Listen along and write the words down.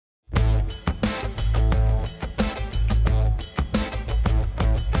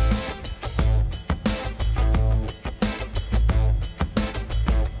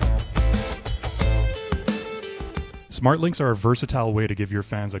Smart links are a versatile way to give your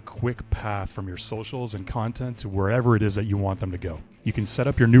fans a quick path from your socials and content to wherever it is that you want them to go. You can set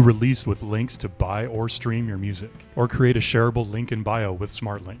up your new release with links to buy or stream your music, or create a shareable link in bio with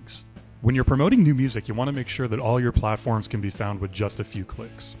smart links. When you're promoting new music, you want to make sure that all your platforms can be found with just a few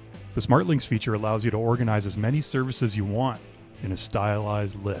clicks. The Smart Links feature allows you to organize as many services you want in a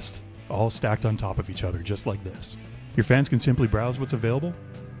stylized list, all stacked on top of each other, just like this. Your fans can simply browse what's available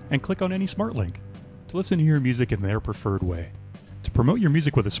and click on any smart link to listen to your music in their preferred way. To promote your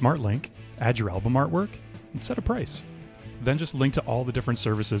music with a smart link, add your album artwork and set a price. Then just link to all the different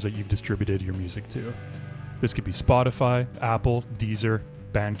services that you've distributed your music to. This could be Spotify, Apple, Deezer,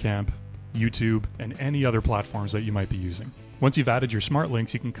 Bandcamp, YouTube, and any other platforms that you might be using. Once you've added your smart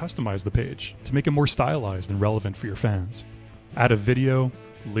links, you can customize the page to make it more stylized and relevant for your fans. Add a video,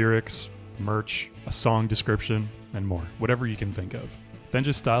 lyrics, merch, a song description, and more, whatever you can think of. Then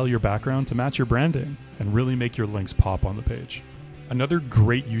just style your background to match your branding and really make your links pop on the page. Another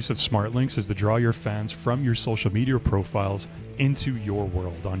great use of smart links is to draw your fans from your social media profiles into your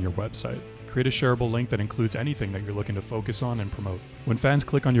world on your website. Create a shareable link that includes anything that you're looking to focus on and promote. When fans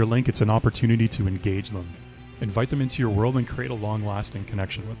click on your link, it's an opportunity to engage them. Invite them into your world and create a long-lasting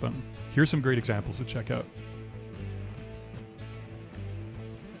connection with them. Here's some great examples to check out.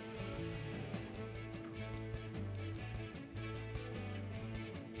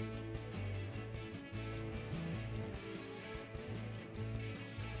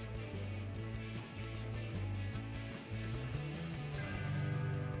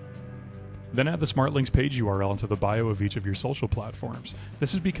 Then add the Smart Links page URL into the bio of each of your social platforms.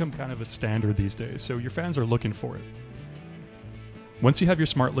 This has become kind of a standard these days, so your fans are looking for it. Once you have your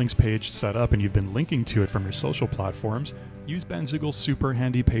Smart Links page set up and you've been linking to it from your social platforms, use Bandzoogle's super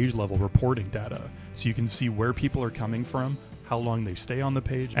handy page level reporting data so you can see where people are coming from, how long they stay on the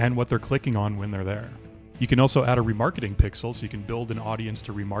page, and what they're clicking on when they're there. You can also add a remarketing pixel so you can build an audience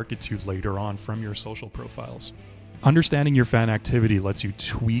to remarket to later on from your social profiles. Understanding your fan activity lets you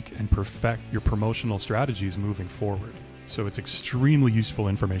tweak and perfect your promotional strategies moving forward, so it's extremely useful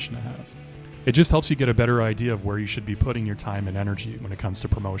information to have. It just helps you get a better idea of where you should be putting your time and energy when it comes to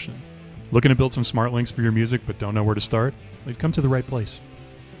promotion. Looking to build some smart links for your music but don't know where to start? Well, you've come to the right place.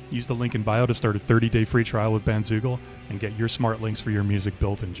 Use the link in bio to start a 30-day free trial with Bandzoogle and get your smart links for your music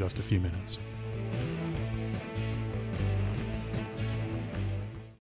built in just a few minutes.